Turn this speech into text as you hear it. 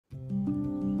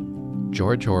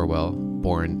George Orwell,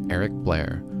 born Eric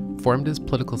Blair, formed his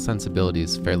political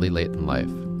sensibilities fairly late in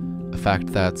life, a fact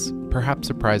that's perhaps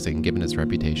surprising given his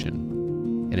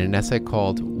reputation. In an essay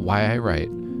called Why I Write,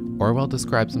 Orwell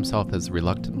describes himself as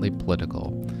reluctantly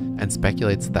political and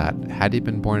speculates that, had he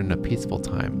been born in a peaceful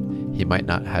time, he might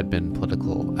not have been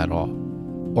political at all.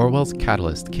 Orwell's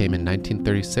catalyst came in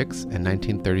 1936 and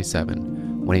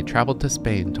 1937 when he traveled to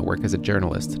Spain to work as a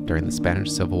journalist during the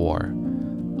Spanish Civil War.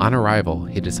 On arrival,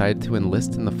 he decided to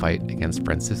enlist in the fight against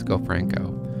Francisco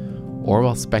Franco.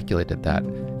 Orwell speculated that,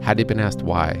 had he been asked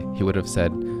why, he would have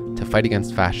said, to fight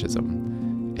against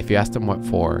fascism. If you asked him what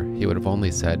for, he would have only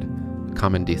said,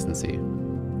 common decency.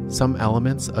 Some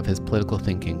elements of his political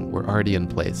thinking were already in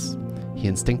place. He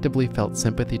instinctively felt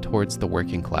sympathy towards the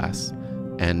working class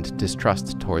and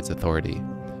distrust towards authority.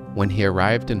 When he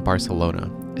arrived in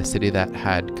Barcelona, a city that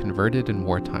had converted in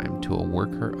wartime to a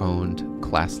worker-owned,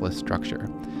 classless structure,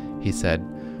 he said,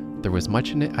 "There was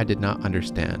much in it I did not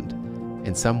understand.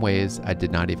 In some ways, I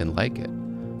did not even like it,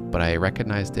 but I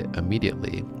recognized it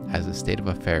immediately as a state of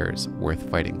affairs worth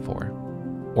fighting for."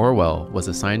 Orwell was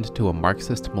assigned to a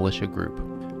Marxist militia group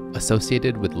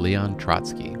associated with Leon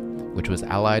Trotsky, which was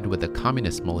allied with a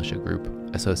communist militia group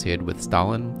associated with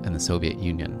Stalin and the Soviet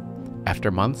Union.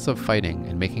 After months of fighting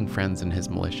and making friends in his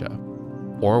militia,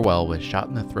 Orwell was shot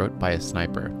in the throat by a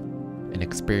sniper, an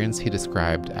experience he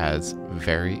described as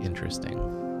very interesting,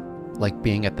 like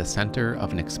being at the center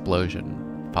of an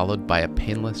explosion, followed by a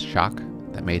painless shock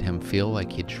that made him feel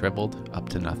like he'd shriveled up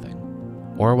to nothing.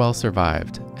 Orwell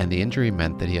survived, and the injury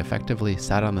meant that he effectively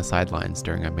sat on the sidelines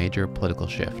during a major political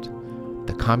shift.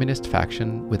 The communist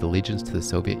faction, with allegiance to the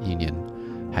Soviet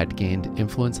Union, had gained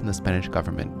influence in the Spanish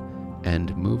government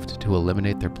and moved to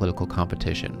eliminate their political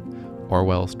competition,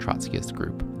 Orwell's Trotskyist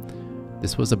group.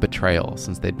 This was a betrayal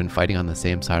since they'd been fighting on the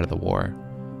same side of the war.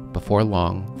 Before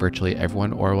long, virtually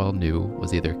everyone Orwell knew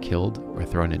was either killed or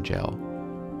thrown in jail.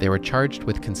 They were charged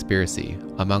with conspiracy,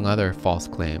 among other false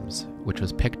claims, which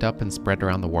was picked up and spread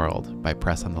around the world by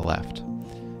press on the left.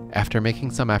 After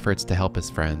making some efforts to help his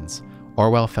friends,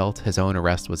 Orwell felt his own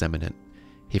arrest was imminent.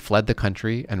 He fled the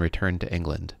country and returned to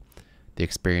England. The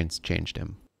experience changed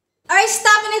him. Alright,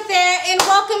 stopping it there, and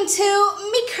welcome to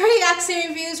Mika Reaction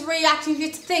Reviews, reacting to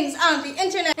things on the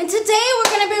internet. And today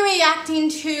we're going to be reacting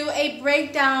to a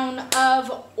breakdown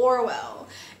of Orwell.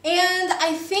 And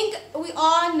I think we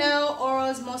all know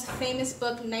Orwell's most famous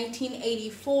book,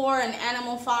 1984, An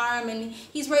Animal Farm, and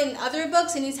he's written other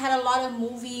books, and he's had a lot of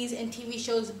movies and TV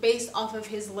shows based off of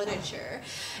his literature.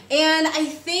 And I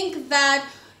think that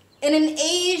in an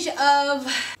age of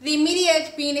the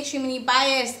media being extremely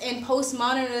biased and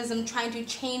postmodernism trying to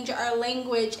change our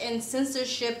language and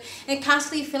censorship and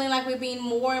constantly feeling like we're being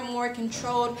more and more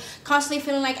controlled, constantly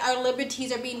feeling like our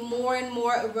liberties are being more and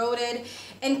more eroded,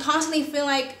 and constantly feeling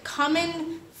like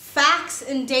common facts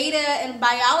and data and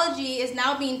biology is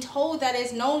now being told that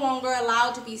is no longer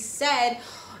allowed to be said.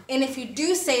 And if you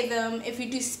do say them, if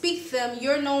you do speak them,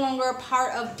 you're no longer a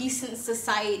part of decent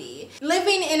society.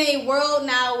 Living in a world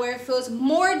now where it feels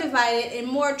more divided and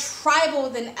more tribal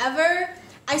than ever,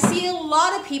 I see a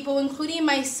lot of people, including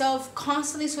myself,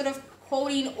 constantly sort of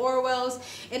quoting Orwell's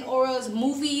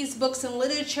movies, books, and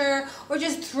literature, or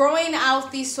just throwing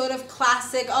out these sort of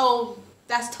classic, oh,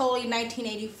 that's totally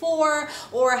 1984,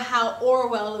 or how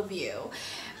Orwell of you.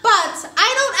 But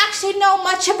I don't actually know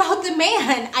much about the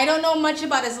man. I don't know much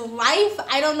about his life.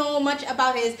 I don't know much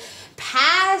about his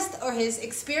past or his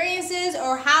experiences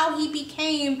or how he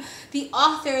became the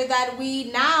author that we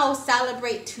now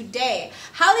celebrate today.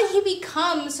 How did he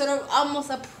become sort of almost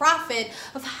a prophet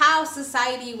of how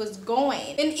society was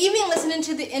going? And even listening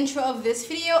to the intro of this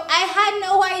video, I had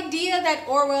no idea that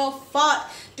Orwell fought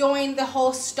during the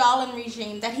whole Stalin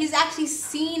regime, that he's actually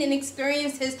seen and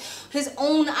experienced his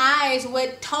own eyes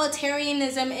what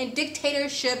totalitarianism and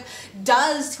dictatorship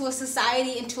does to a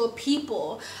society and to a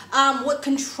people, what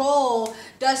control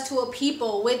does to a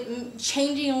people, what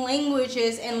changing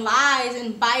languages and lies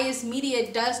and biased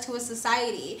media does to a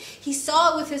society. He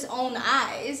saw it with his own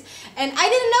eyes, and I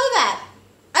didn't know that.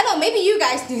 I know, maybe you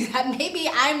guys knew that. Maybe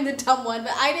I'm the dumb one,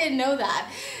 but I didn't know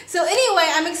that. So anyway,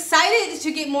 I'm excited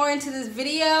to get more into this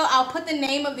video. I'll put the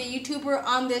name of the YouTuber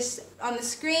on the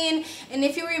screen, and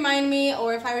if you remind me,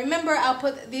 or if I remember, I'll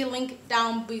put the link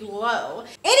down below.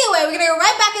 Anyway, we're gonna go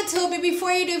right back into it, but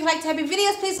before you do, if you like to have your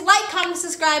videos, please like, comment,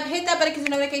 subscribe, hit that button to get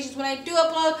notifications when I do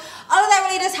upload. All of that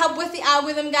really does help with the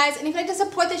algorithm, guys, and if you'd like to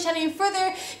support this channel even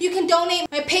further, you can donate.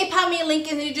 My PayPal me link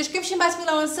is in the description box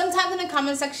below, and sometimes in the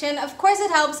comment section. Of course,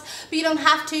 it helps helps, but you don't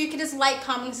have to. You can just like,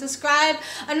 comment, and subscribe.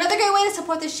 Another great way to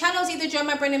support this channel is either join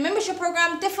my brand new membership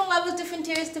program, different levels, different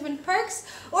tiers, different perks,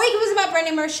 or you can visit my brand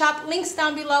new merch shop, links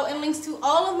down below, and links to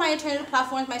all of my alternative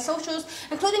platforms, my socials,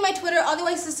 including my Twitter, other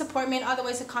ways to support me, and other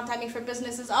ways to contact me for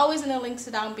business is always in the links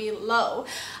down below.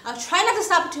 I'll try not to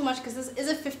stop it too much because this is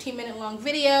a 15-minute long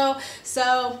video,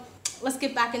 so let's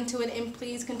get back into it, and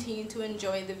please continue to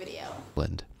enjoy the video.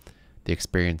 The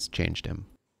experience changed him.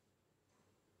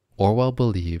 Orwell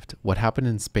believed what happened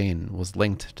in Spain was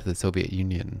linked to the Soviet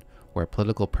Union, where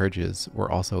political purges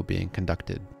were also being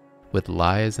conducted, with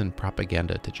lies and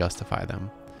propaganda to justify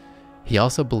them. He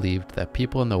also believed that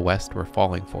people in the West were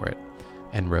falling for it,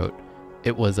 and wrote,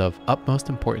 "It was of utmost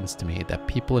importance to me that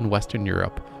people in Western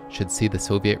Europe should see the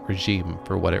Soviet regime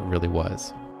for what it really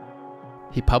was."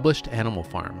 He published Animal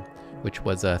Farm, which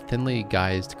was a thinly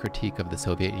guised critique of the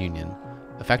Soviet Union,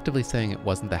 effectively saying it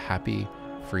wasn't the happy,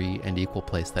 free, and equal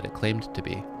place that it claimed to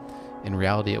be. In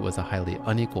reality, it was a highly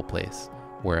unequal place,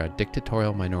 where a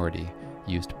dictatorial minority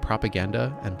used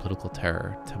propaganda and political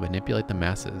terror to manipulate the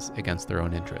masses against their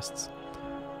own interests.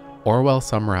 Orwell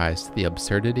summarized the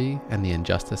absurdity and the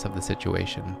injustice of the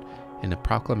situation in a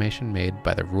proclamation made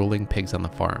by the ruling pigs on the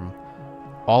farm.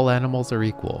 All animals are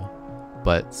equal,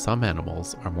 but some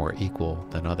animals are more equal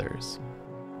than others.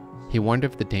 He warned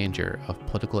of the danger of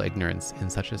political ignorance in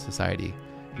such a society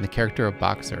in the character of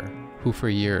Boxer, who for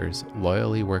years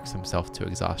loyally works himself to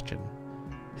exhaustion.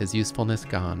 His usefulness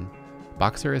gone,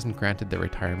 Boxer isn't granted the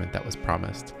retirement that was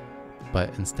promised, but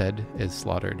instead is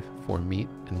slaughtered for meat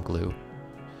and glue.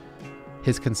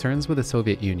 His concerns with the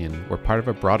Soviet Union were part of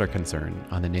a broader concern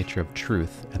on the nature of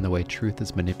truth and the way truth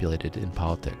is manipulated in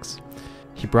politics.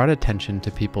 He brought attention to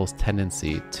people's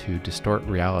tendency to distort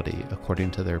reality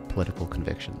according to their political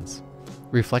convictions.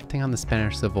 Reflecting on the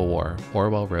Spanish Civil War,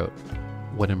 Orwell wrote,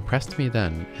 "What impressed me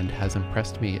then, and has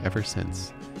impressed me ever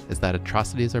since, is that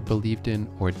atrocities are believed in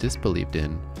or disbelieved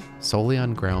in solely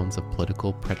on grounds of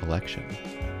political predilection.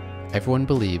 Everyone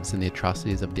believes in the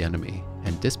atrocities of the enemy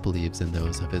and disbelieves in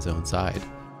those of his own side,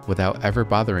 without ever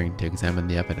bothering to examine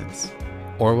the evidence."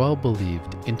 Orwell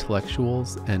believed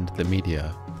intellectuals and the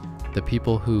media, the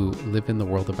people who live in the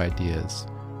world of ideas,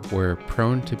 were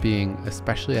prone to being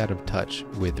especially out of touch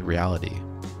with reality.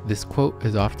 This quote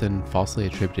is often falsely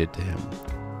attributed to him,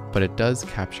 but it does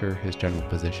capture his general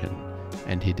position,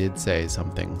 and he did say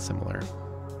something similar.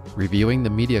 Reviewing the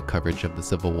media coverage of the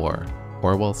Civil War,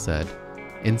 Orwell said,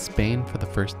 "In Spain, for the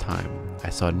first time, I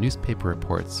saw newspaper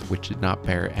reports which did not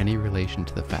bear any relation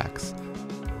to the facts,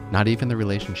 not even the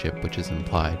relationship which is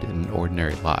implied in an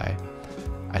ordinary lie.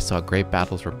 I saw great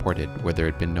battles reported where there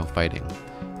had been no fighting,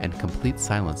 and complete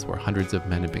silence where hundreds of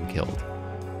men had been killed.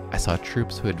 I saw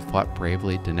troops who had fought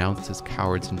bravely denounced as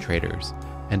cowards and traitors,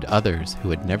 and others who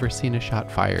had never seen a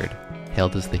shot fired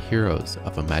hailed as the heroes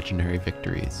of imaginary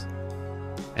victories.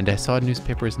 And I saw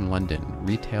newspapers in London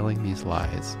retailing these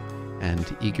lies,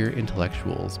 and eager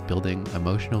intellectuals building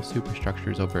emotional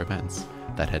superstructures over events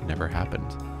that had never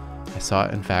happened. I saw,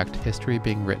 in fact, history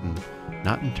being written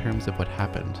not in terms of what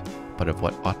happened, but of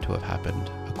what ought to have happened,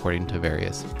 according to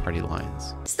various party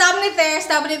lines." Stopping it there,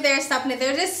 stopping it there, stopping it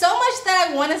there. There's so much that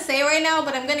I want to say right now,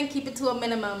 but I'm going to keep it to a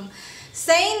minimum.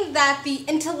 Saying that the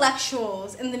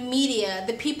intellectuals in the media,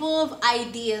 the people of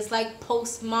ideas like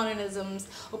postmodernisms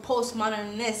or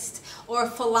postmodernists or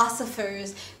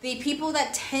philosophers, the people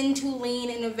that tend to lean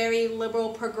in a very liberal,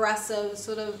 progressive,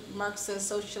 sort of Marxist,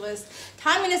 socialist,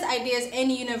 communist ideas in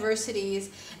universities,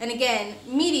 and again,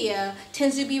 media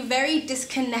tends to be very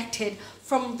disconnected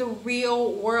from the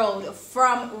real world,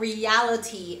 from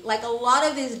reality. Like a lot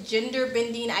of these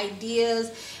gender-bending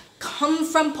ideas come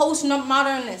from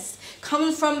postmodernists,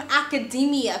 comes from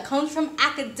academia, comes from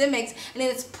academics, and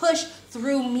it's pushed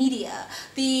through media.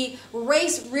 The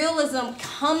race realism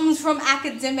comes from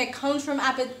academia.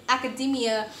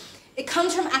 It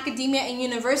comes from academia and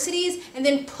universities and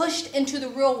then pushed into the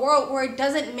real world where it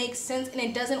doesn't make sense and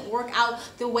it doesn't work out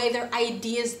the way their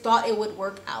ideas thought it would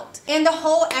work out. And the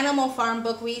whole Animal Farm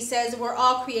book where he says we're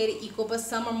all created equal, but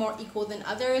some are more equal than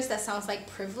others, that sounds like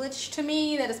privilege to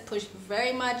me. That is pushed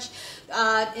very much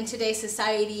in today's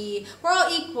society. We're all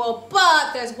equal,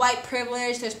 but there's white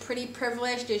privilege, there's pretty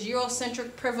privilege, there's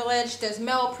Eurocentric privilege, there's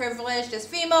male privilege, there's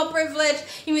female privilege,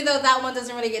 even though that one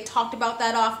doesn't really get talked about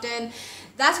that often.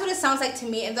 That's what it sounds like to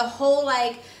me. And the whole,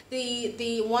 like,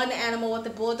 the one animal with the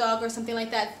bulldog or something like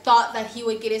that thought that he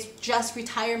would get his just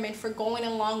retirement for going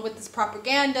along with this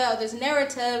propaganda or this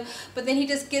narrative, but then he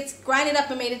just gets grinded up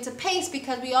and made into paste,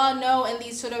 because we all know in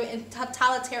these sort of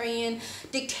totalitarian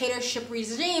dictatorship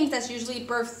regimes that's usually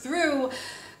birthed through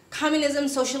communism,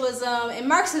 socialism, and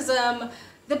Marxism,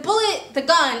 the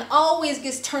gun always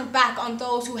gets turned back on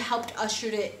those who helped usher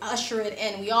it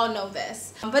in. We all know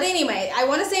this. But anyway, I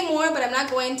want to say more, but I'm not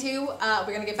going to.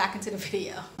 We're going to get back into the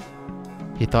video.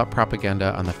 He thought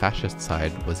propaganda on the fascist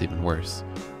side was even worse,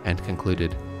 and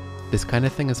concluded, "This kind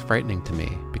of thing is frightening to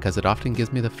me because it often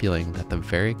gives me the feeling that the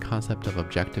very concept of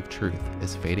objective truth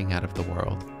is fading out of the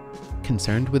world."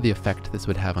 Concerned with the effect this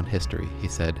would have on history, he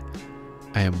said,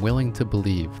 "I am willing to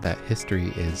believe that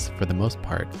history is, for the most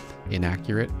part,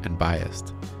 inaccurate and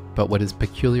biased. But what is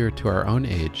peculiar to our own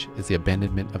age is the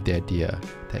abandonment of the idea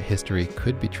that history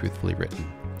could be truthfully written.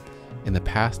 In the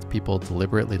past, people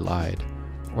deliberately lied,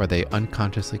 or they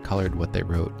unconsciously colored what they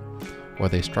wrote, or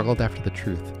they struggled after the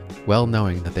truth, well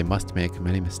knowing that they must make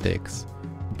many mistakes.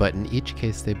 But in each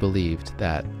case they believed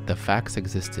that the facts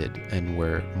existed and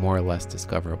were more or less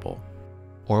discoverable.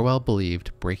 Orwell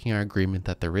believed breaking our agreement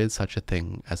that there is such a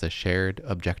thing as a shared,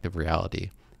 objective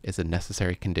reality is a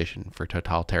necessary condition for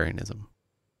totalitarianism."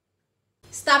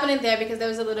 Stopping it there because there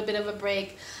was a little bit of a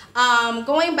break.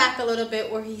 Going back a little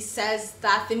bit where he says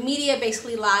that the media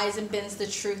basically lies and bends the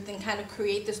truth and kind of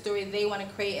create the story they want to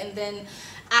create, and then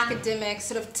academics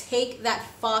sort of take that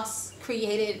false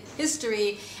created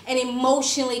history and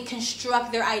emotionally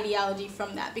construct their ideology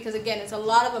from that, because again, it's a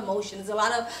lot of emotions, a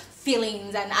lot of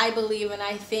feelings, and I believe and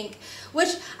I think, which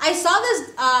I saw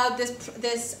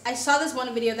this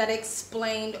one video that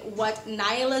explained what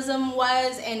nihilism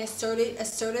was and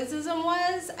asceticism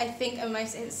was. I think, am I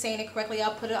saying it correctly?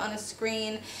 I'll put it on a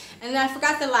screen. And then I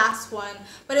forgot the last one,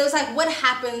 but it was like what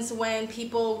happens when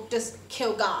people just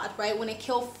kill God, right? When they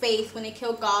kill faith, when they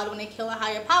kill God, when they kill a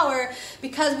higher power,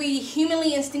 because we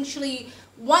humanly instinctually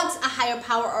want a higher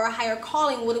power or a higher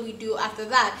calling. What do we do after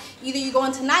that? Either you go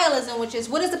into nihilism, which is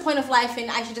what is the point of life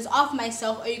and I should just off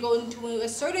myself, or you go into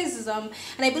asceticism,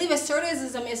 and I believe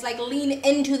asceticism is like lean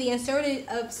into the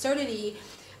absurdity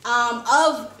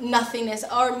of nothingness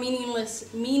or meaningless.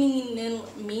 Lean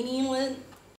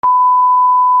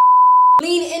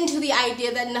into the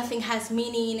idea that nothing has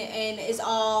meaning and is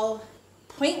all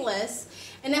pointless.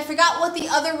 And I forgot what the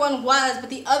other one was,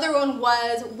 but the other one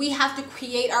was we have to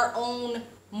create our own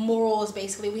morals,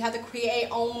 basically. We have to create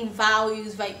our own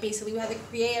values, right? Basically, we have to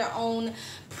create our own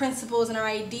principles and our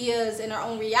ideas and our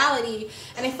own reality.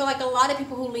 And I feel like a lot of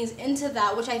people who leans into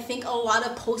that, which I think a lot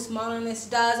of postmodernists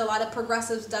does, a lot of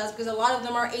progressives does, because a lot of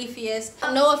them are atheists.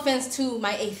 No offense to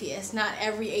my atheists, not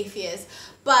every atheist,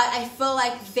 but I feel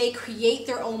like they create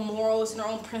their own morals and their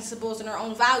own principles and their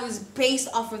own values based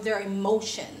off of their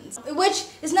emotions, which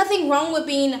is nothing wrong with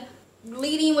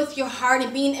leading with your heart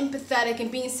and being empathetic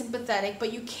and being sympathetic,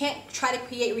 but you can't try to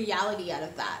create reality out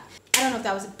of that. I don't know if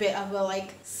that was a bit of a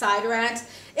like side rant.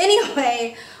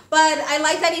 Anyway, but I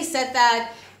like that he said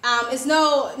that it's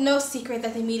no secret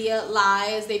that the media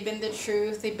lies. They bend the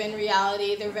truth, they bend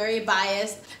reality, they're very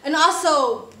biased. And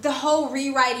also the whole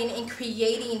rewriting and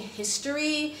creating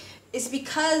history is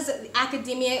because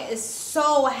academia is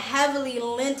so heavily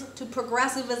linked to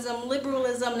progressivism,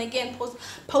 liberalism, and again,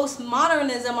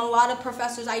 postmodernism. A lot of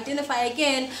professors identify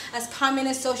again as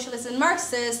communist, socialist, and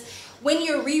Marxist. When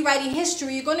you're rewriting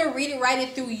history, you're going to rewrite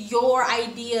it through your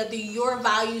idea, through your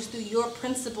values, through your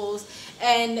principles,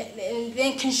 and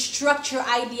then construct your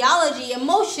ideology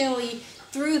emotionally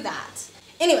through that.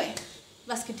 Anyway,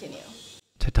 let's continue.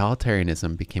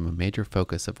 Totalitarianism became a major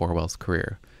focus of Orwell's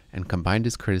career, and combined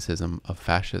his criticism of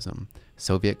fascism,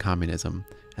 Soviet communism,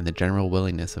 and the general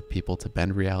willingness of people to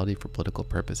bend reality for political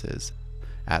purposes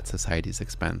at society's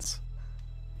expense.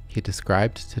 He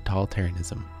described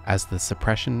totalitarianism as the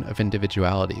suppression of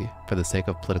individuality for the sake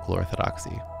of political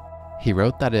orthodoxy. He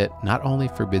wrote that it not only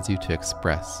forbids you to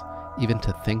express, even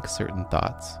to think certain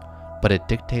thoughts, but it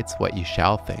dictates what you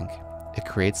shall think. It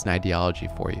creates an ideology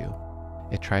for you.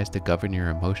 It tries to govern your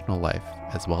emotional life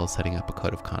as well as setting up a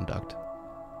code of conduct.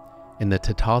 In the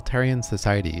totalitarian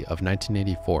society of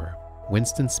 1984,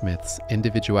 Winston Smith's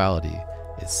individuality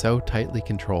is so tightly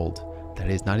controlled that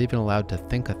he is not even allowed to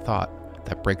think a thought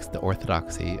that breaks the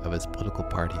orthodoxy of his political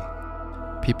party.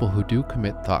 People who do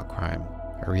commit thought crime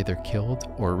are either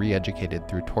killed or re-educated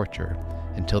through torture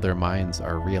until their minds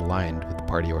are realigned with the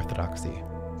party orthodoxy.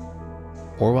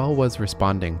 Orwell was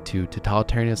responding to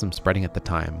totalitarianism spreading at the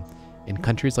time in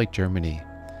countries like Germany,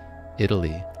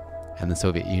 Italy, and the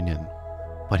Soviet Union.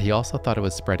 But he also thought it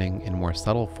was spreading in more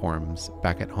subtle forms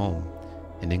back at home,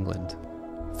 in England,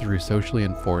 through socially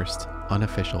enforced,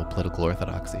 unofficial political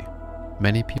orthodoxy.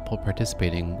 Many people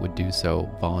participating would do so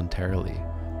voluntarily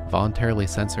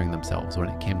censoring themselves when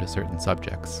it came to certain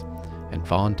subjects, and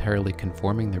voluntarily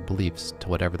conforming their beliefs to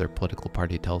whatever their political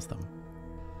party tells them.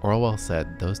 Orwell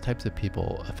said those types of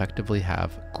people effectively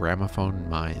have gramophone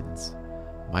minds.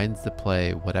 minds that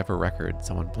play whatever record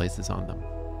someone places on them.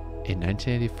 In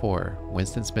 1984,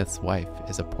 Winston Smith's wife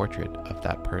is a portrait of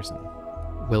that person.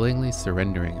 Willingly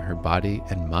surrendering her body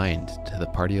and mind to the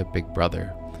party of Big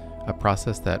Brother, a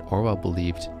process that Orwell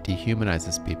believed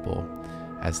dehumanizes people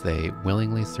as they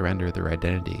willingly surrender their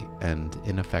identity and,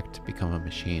 in effect, become a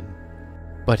machine.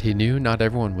 But he knew not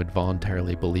everyone would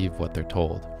voluntarily believe what they're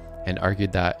told, and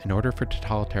argued that in order for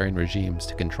totalitarian regimes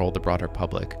to control the broader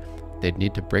public, they'd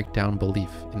need to break down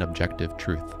belief in objective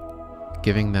truth,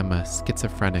 giving them a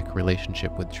schizophrenic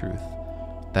relationship with truth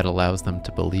that allows them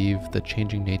to believe the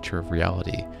changing nature of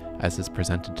reality as is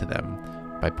presented to them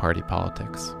by party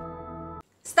politics.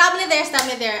 Stop me there, stop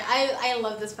me there. I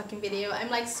love this fucking video. I'm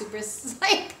like super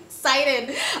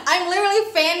excited. I'm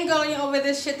literally fangirling over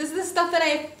this shit. This is the stuff that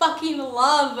I fucking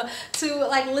love to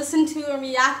like listen to and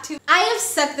react to. I have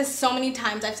said this so many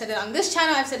times. I've said it on this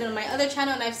channel, I've said it on my other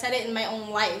channel, and I've said it in my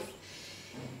own life.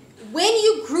 When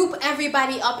you group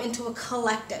everybody up into a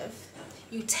collective,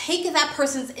 you take that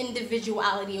person's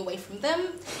individuality away from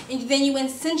them, and then you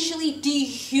essentially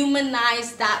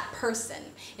dehumanize that person.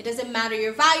 It doesn't matter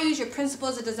your values, your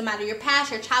principles, it doesn't matter your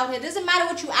past, your childhood, it doesn't matter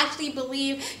what you actually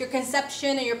believe, your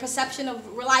conception and your perception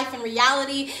of life and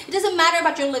reality. It doesn't matter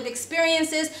about your lived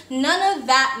experiences. None of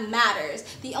that matters.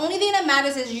 The only thing that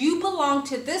matters is you belong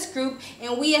to this group,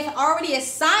 and we have already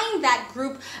assigned that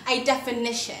group a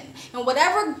definition. And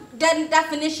whatever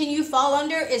definition you fall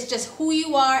under is just who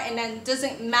you are, and that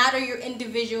doesn't matter your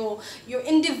individual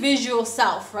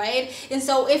self, right? And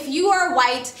so if you are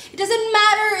white, it doesn't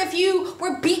matter if you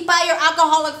were beat by your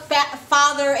alcoholic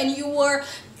father and you were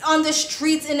on the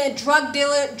streets and a drug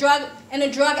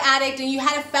addict and you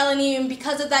had a felony, and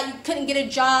because of that you couldn't get a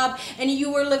job and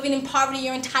you were living in poverty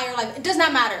your entire life. It does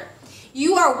not matter.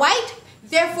 You are white,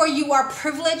 therefore you are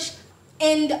privileged.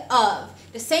 End of.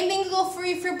 The same thing goes for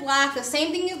you if you're black, the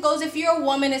same thing goes if you're a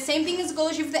woman, the same thing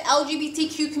goes if you're the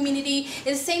LGBTQ community,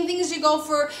 the same thing as you go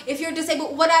for if you're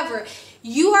disabled, whatever.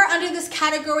 You are under this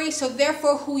category, so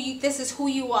therefore this is who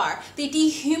you are. They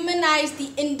dehumanize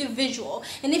the individual.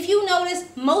 And if you notice,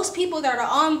 most people that are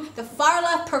on the far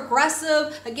left,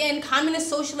 progressive, again, communist,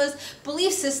 socialist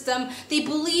belief system, they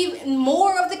believe in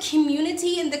more of the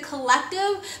community and the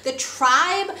collective, the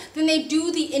tribe, than they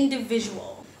do the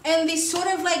individual. And they sort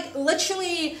of like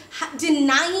literally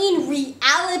denying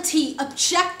reality,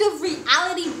 objective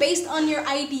reality based on your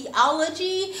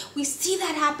ideology. We see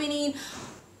that happening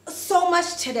so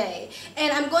much today.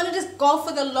 And I'm going to just go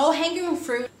for the low-hanging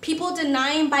fruit. People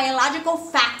denying biological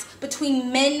facts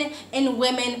between men and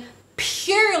women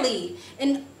purely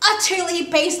and utterly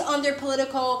based on their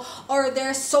political or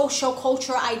their social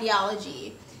cultural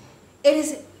ideology. It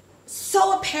is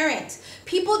so apparent.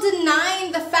 People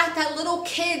denying the fact that little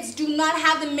kids do not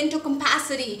have the mental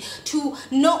capacity to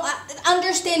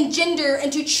understand gender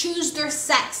and to choose their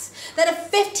sex. That a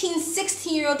 15,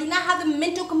 16-year-old do not have the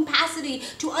mental capacity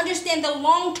to understand the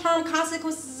long-term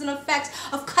consequences and effects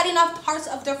of cutting off parts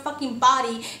of their fucking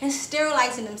body and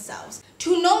sterilizing themselves.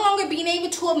 To no longer being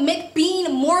able to admit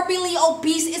being morbidly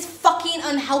obese is fucking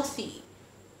unhealthy.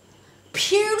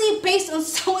 Purely based on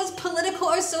someone's political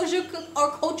or social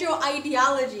or cultural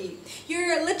ideology.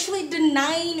 You're literally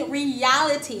denying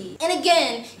reality. And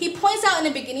again, he points out in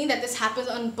the beginning that this happens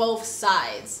on both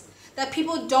sides. That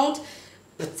people don't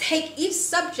take each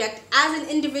subject as an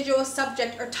individual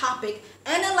subject or topic,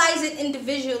 analyze it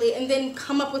individually, and then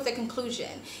come up with a conclusion.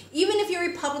 Even if you're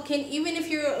Republican, even if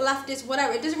you're leftist,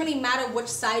 whatever, it doesn't really matter which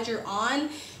side you're on.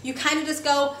 You kind of just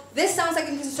go, this sounds like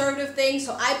a conservative thing,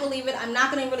 so I believe it. I'm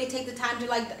not going to really take the time to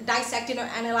like dissect it or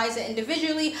analyze it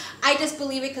individually. I just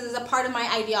believe it because it's a part of my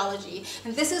ideology.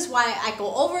 And this is why I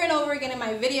go over and over again in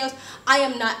my videos. I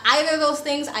am not either of those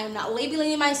things. I am not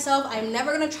labeling myself. I'm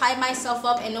never going to try myself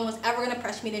up, and no one's ever going to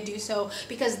press me to do so,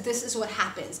 because this is what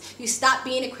happens. You stop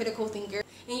being a critical thinker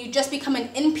and you just become an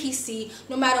NPC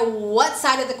no matter what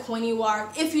side of the coin you are,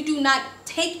 if you do not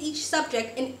take each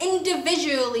subject and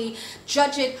individually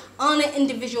judge it on an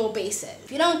individual basis.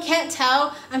 If you can't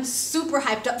tell, I'm super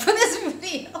hyped up for this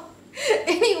video.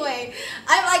 Anyway,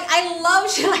 I love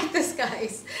shit like this,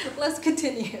 guys. Let's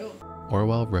continue.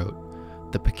 Orwell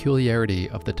wrote, "The peculiarity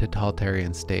of the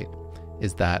totalitarian state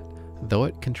is that, though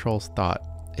it controls thought,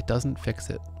 it doesn't fix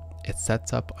it. It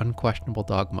sets up unquestionable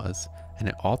dogmas, and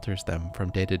it alters them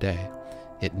from day to day.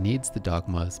 It needs the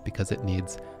dogmas because it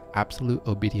needs absolute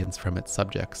obedience from its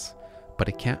subjects, but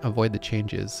it can't avoid the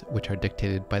changes which are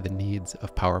dictated by the needs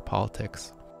of power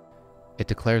politics. It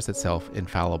declares itself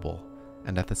infallible,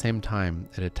 and at the same time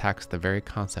it attacks the very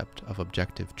concept of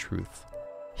objective truth."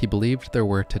 He believed there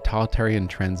were totalitarian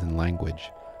trends in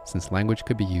language, since language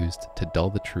could be used to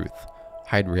dull the truth,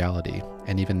 hide reality,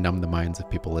 and even numb the minds of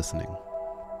people listening.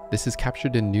 This is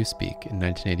captured in Newspeak in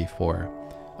 1984,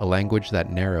 a language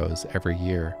that narrows every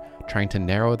year, trying to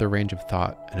narrow the range of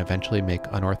thought and eventually make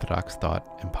unorthodox thought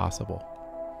impossible.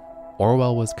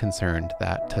 Orwell was concerned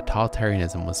that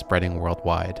totalitarianism was spreading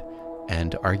worldwide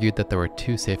and argued that there were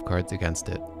two safeguards against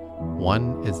it.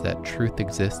 One is that truth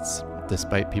exists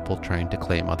despite people trying to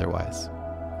claim otherwise.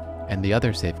 And the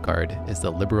other safeguard is the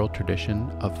liberal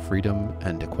tradition of freedom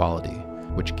and equality,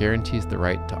 which guarantees the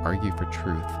right to argue for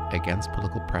truth against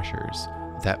political pressures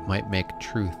that might make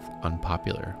truth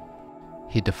unpopular.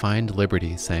 He defined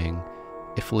liberty saying,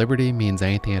 "If liberty means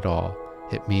anything at all,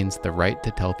 it means the right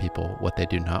to tell people what they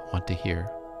do not want to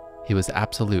hear." He was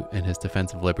absolute in his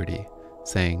defense of liberty,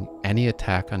 saying any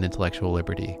attack on intellectual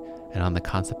liberty and on the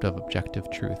concept of objective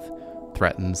truth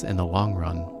threatens in the long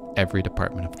run every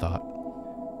department of thought.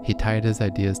 He tied his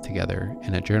ideas together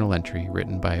in a journal entry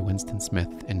written by Winston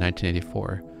Smith in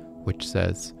 1984, which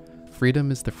says,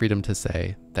 "Freedom is the freedom to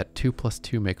say that 2 +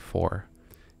 2 make 4.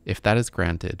 If that is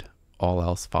granted, all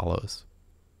else follows."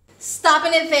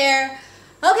 Stopping it there.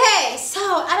 Okay, so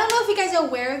I don't know if you guys are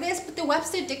aware of this, but the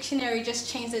Webster Dictionary just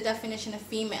changed the definition of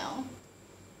female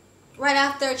right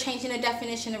after changing the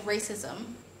definition of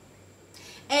racism.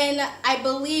 And I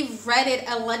believe Reddit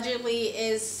allegedly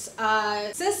is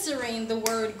censoring the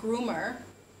word groomer.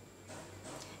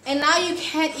 And now you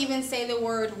can't even say the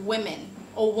word women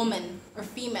or woman or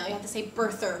female. You have to say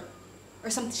birther or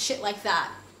some shit like that.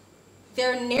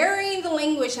 They're narrowing the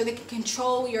language so they can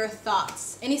control your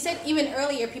thoughts. And he said even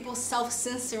earlier, people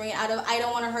self-censoring out of, I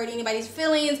don't want to hurt anybody's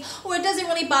feelings, or it doesn't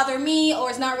really bother me, or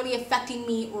it's not really affecting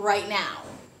me right now.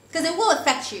 Because it will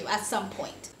affect you at some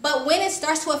point. But when it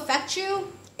starts to affect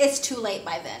you, it's too late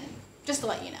by then. Just to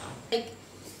let you know.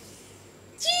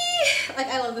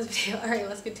 I love this video. Alright,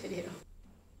 let's continue.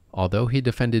 Although he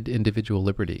defended individual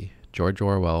liberty, George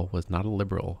Orwell was not a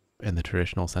liberal in the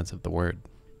traditional sense of the word.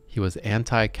 He was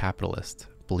anti-capitalist,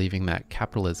 believing that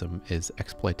capitalism is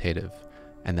exploitative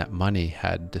and that money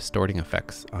had distorting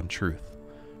effects on truth.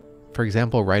 For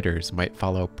example, writers might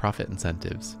follow profit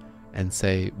incentives and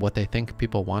say what they think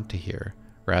people want to hear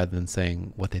rather than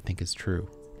saying what they think is true.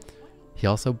 He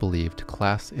also believed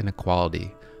class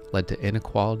inequality led to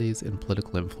inequalities in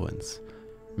political influence,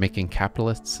 making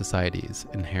capitalist societies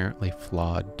inherently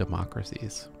flawed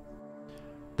democracies.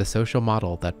 The social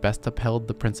model that best upheld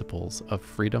the principles of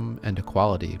freedom and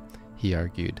equality, he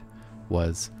argued,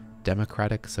 was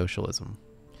democratic socialism.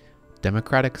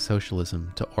 Democratic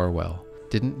socialism to Orwell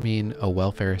didn't mean a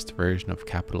welfarist version of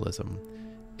capitalism.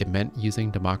 It meant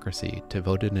using democracy to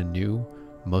vote in a new,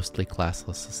 mostly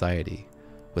classless society,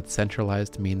 with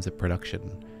centralized means of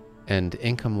production and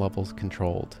income levels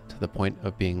controlled to the point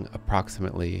of being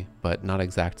approximately, but not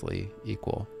exactly,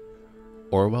 equal.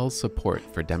 Orwell's support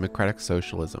for democratic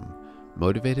socialism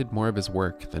motivated more of his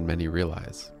work than many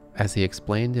realize. As he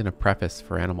explained in a preface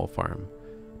for Animal Farm,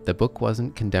 the book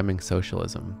wasn't condemning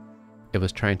socialism. It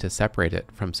was trying to separate it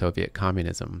from Soviet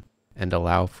communism and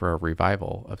allow for a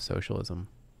revival of socialism.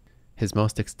 His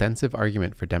most extensive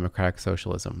argument for democratic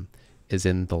socialism is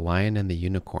in The Lion and the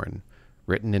Unicorn,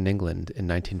 written in England in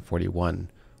 1941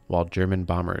 while German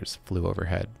bombers flew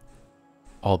overhead.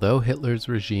 Although Hitler's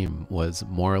regime was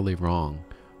morally wrong,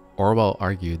 Orwell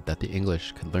argued that the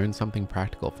English could learn something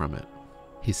practical from it.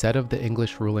 He said of the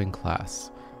English ruling class,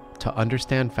 to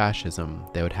understand fascism,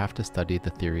 they would have to study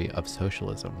the theory of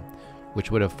socialism,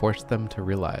 which would have forced them to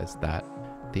realize that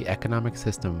the economic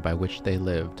system by which they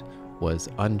lived was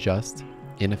unjust,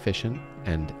 inefficient,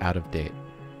 and out of date.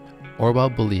 Orwell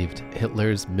believed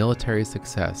Hitler's military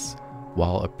success,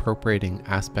 while appropriating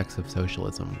aspects of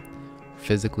socialism,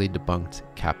 physically debunked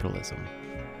capitalism,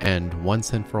 and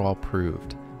once and for all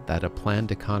proved that a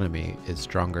planned economy is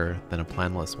stronger than a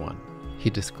planless one. He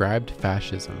described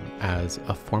fascism as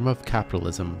a form of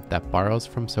capitalism that borrows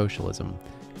from socialism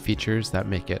features that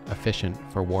make it efficient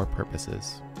for war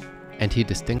purposes. And he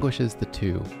distinguishes the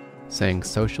two, saying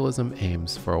socialism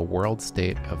aims for a world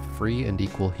state of free and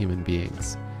equal human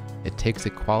beings. It takes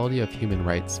equality of human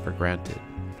rights for granted.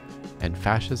 And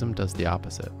fascism does the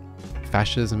opposite.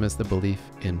 Fascism is the belief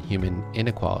in human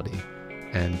inequality,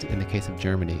 and in the case of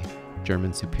Germany,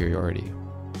 German superiority.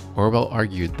 Orwell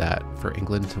argued that for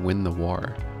England to win the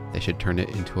war, they should turn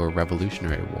it into a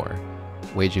revolutionary war,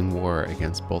 waging war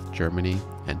against both Germany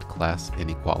and class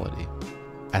inequality.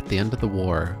 At the end of the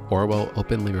war, Orwell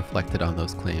openly reflected on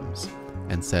those claims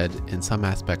and said in some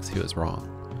aspects he was wrong,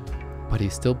 but he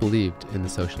still believed in the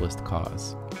socialist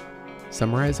cause.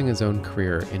 Summarizing his own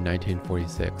career in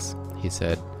 1946, he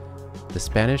said, "The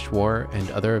Spanish War and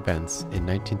other events in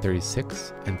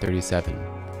 1936 and 37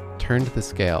 turned the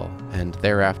scale, and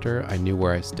thereafter I knew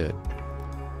where I stood.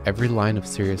 Every line of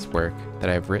serious work that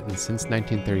I have written since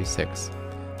 1936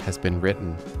 has been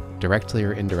written, directly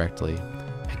or indirectly,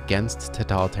 against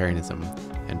totalitarianism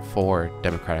and for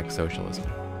democratic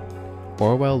socialism.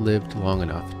 Orwell lived long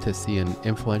enough to see an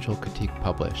influential critique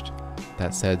published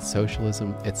that said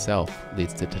socialism itself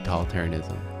leads to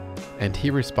totalitarianism, and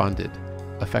he responded,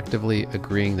 effectively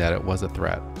agreeing that it was a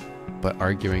threat, but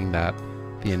arguing that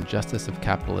the injustice of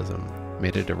capitalism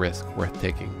made it a risk worth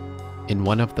taking. In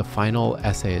one of the final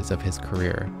essays of his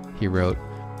career, he wrote,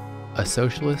 "A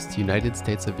socialist United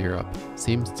States of Europe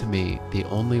seems to me the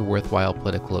only worthwhile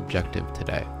political objective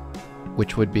today,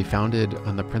 which would be founded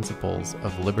on the principles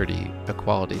of liberty,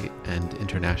 equality, and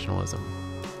internationalism,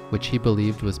 which he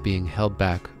believed was being held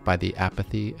back by the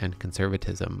apathy and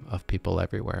conservatism of people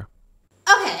everywhere."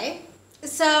 Okay,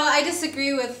 so I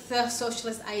disagree with the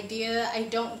socialist idea. I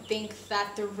don't think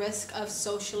that the risk of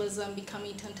socialism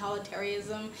becoming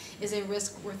totalitarianism is a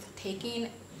risk worth taking,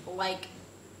 like,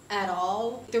 at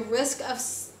all. The risk of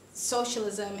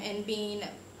socialism and being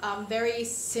very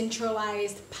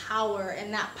centralized power,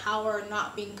 and that power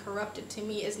not being corrupted, to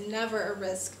me is never a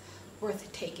risk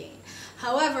worth taking.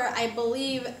 However, I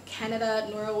believe Canada,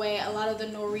 Norway, a lot of the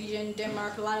Norwegian,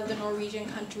 Denmark, a lot of the Norwegian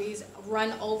countries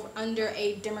run under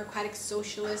a democratic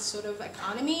socialist sort of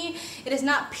economy. It is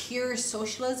not pure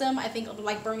socialism. I think,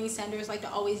 like Bernie Sanders like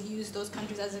to always use those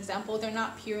countries as an example, they're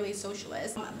not purely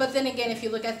socialist. But then again, if you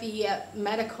look at the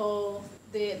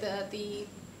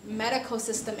medical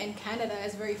system in Canada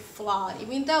is very flawed.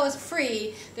 Even though it's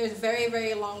free, there's very,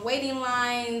 very long waiting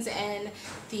lines, and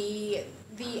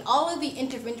all of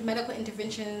the medical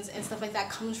interventions and stuff like that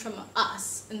comes from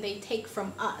us, and they take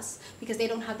from us because they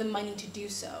don't have the money to do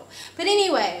so. But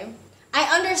anyway, I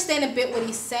understand a bit what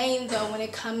he's saying though when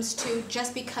it comes to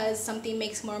just because something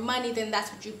makes more money, then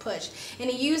that's what you push. And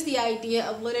he used the idea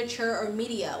of literature or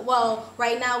media. Well,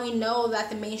 right now we know that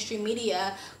the mainstream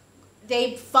media,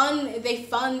 they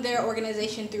fund their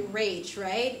organization through rage,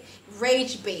 right?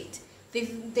 Rage bait.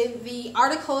 The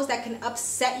articles that can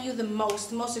upset you the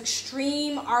most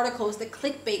extreme articles, the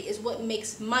clickbait, is what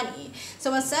makes money.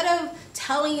 So instead of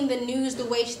telling the news the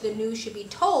way the news should be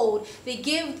told, they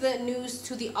give the news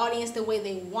to the audience the way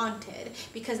they wanted,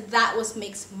 because that was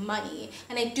makes money.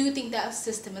 And I do think that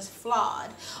system is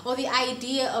flawed. Or the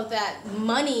idea of that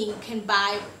money can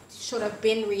buy sort of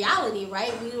bend reality,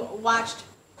 right? We watched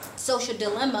Social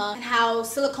Dilemma, and how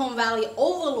Silicon Valley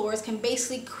overlords can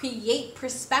basically create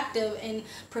perspective and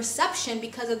perception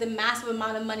because of the massive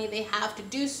amount of money they have to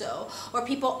do so. Or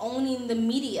people owning the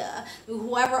media.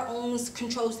 Whoever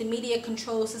controls the media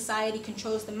controls society,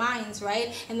 controls the minds,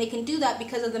 right? And they can do that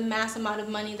because of the mass amount of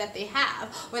money that they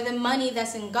have. Or the money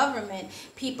that's in government,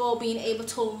 people being able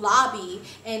to lobby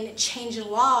and change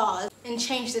laws and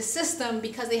change the system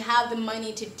because they have the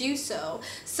money to do so.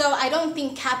 So I don't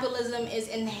think capitalism is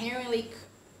inherently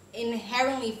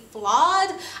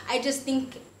flawed. I just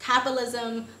think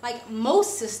capitalism, like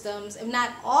most systems, if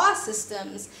not all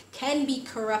systems, can be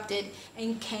corrupted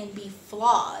and can be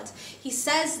flawed. He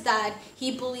says that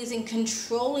he believes in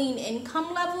controlling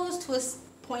income levels to a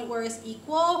point where it's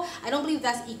equal. I don't believe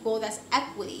that's equal, that's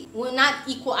equity. Well, not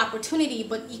equal opportunity,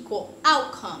 but equal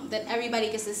outcome. That everybody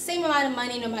gets the same amount of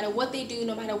money no matter what they do,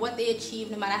 no matter what they achieve,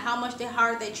 no matter how much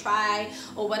hard they try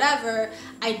or whatever.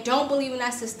 I don't believe in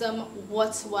that system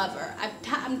whatsoever.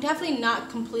 I'm definitely not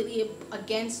completely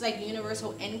against like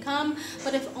universal income,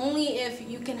 but if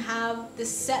you can have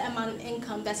this set amount of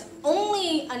income that's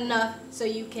only enough so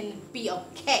you can be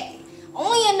okay.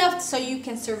 Only enough so you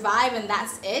can survive, and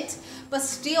that's it, but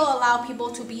still allow people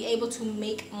to be able to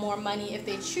make more money if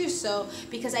they choose so,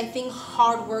 because I think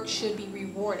hard work should be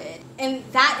rewarded. And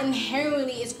that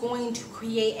inherently is going to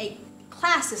create a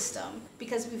class system,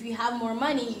 because if you have more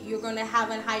money, you're going to have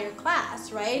a higher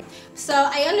class, right? So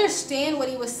I understand what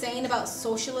he was saying about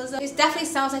socialism. It definitely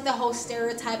sounds like the whole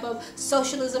stereotype of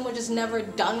socialism was just never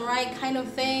done right kind of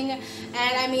thing. And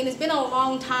I mean, it's been a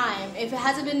long time. If it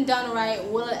hasn't been done right,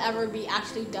 will it ever be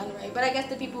actually done right? But I guess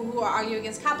the people who are arguing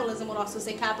against capitalism would also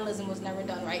say capitalism was never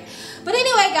done right. But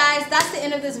anyway, guys, that's the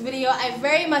end of this video. I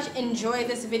very much enjoyed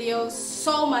this video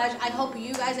so much. I hope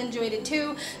you guys enjoyed it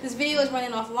too. This video is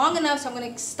running off long enough, so I'm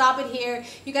going to stop it here.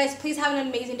 You guys, please have an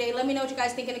amazing day. Let me know what you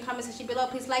guys think in the comment section below.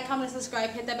 Please like, comment, and subscribe.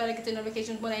 Hit that bell to get the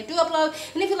notifications when I do upload.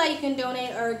 And if you like, you can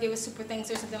donate or give a super thanks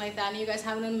or something like that. And you guys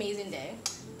have an amazing day.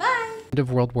 Bye! End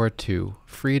of World War II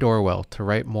freed Orwell to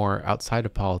write more outside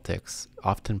of politics,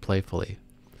 often playfully.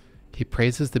 He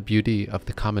praises the beauty of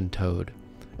the common toad,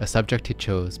 a subject he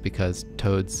chose because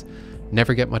toads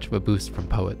never get much of a boost from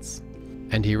poets.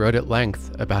 And he wrote at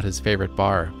length about his favorite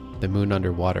bar, the Moon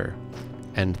Underwater,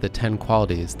 and the 10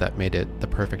 qualities that made it the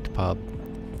perfect pub,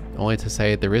 only to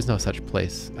say there is no such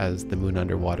place as the moon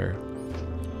underwater.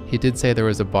 He did say there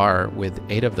was a bar with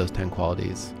 8 of those 10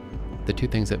 qualities. The 2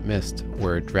 things it missed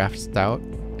were draft stout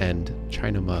and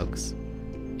china mugs.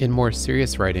 In more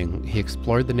serious writing, he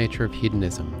explored the nature of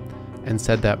hedonism and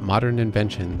said that modern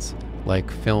inventions,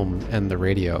 like film and the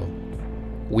radio,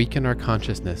 weaken our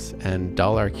consciousness and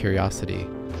dull our curiosity,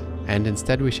 and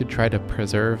instead we should try to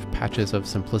preserve patches of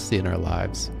simplicity in our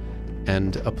lives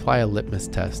and apply a litmus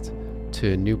test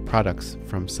to new products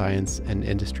from science and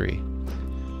industry.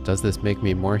 Does this make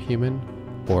me more human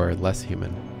or less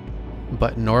human?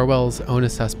 But in Orwell's own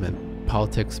assessment,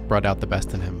 politics brought out the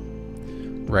best in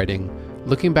him. Writing,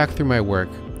 "Looking back through my work,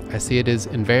 I see it is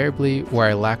invariably where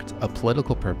I lacked a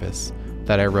political purpose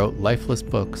that I wrote lifeless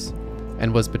books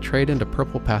and was betrayed into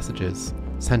purple passages,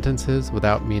 sentences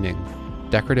without meaning,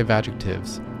 decorative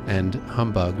adjectives, and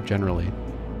humbug generally."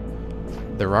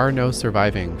 There are no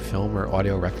surviving film or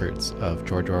audio records of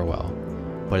George Orwell,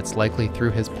 but it's likely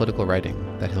through his political writing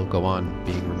that he'll go on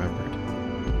being remembered.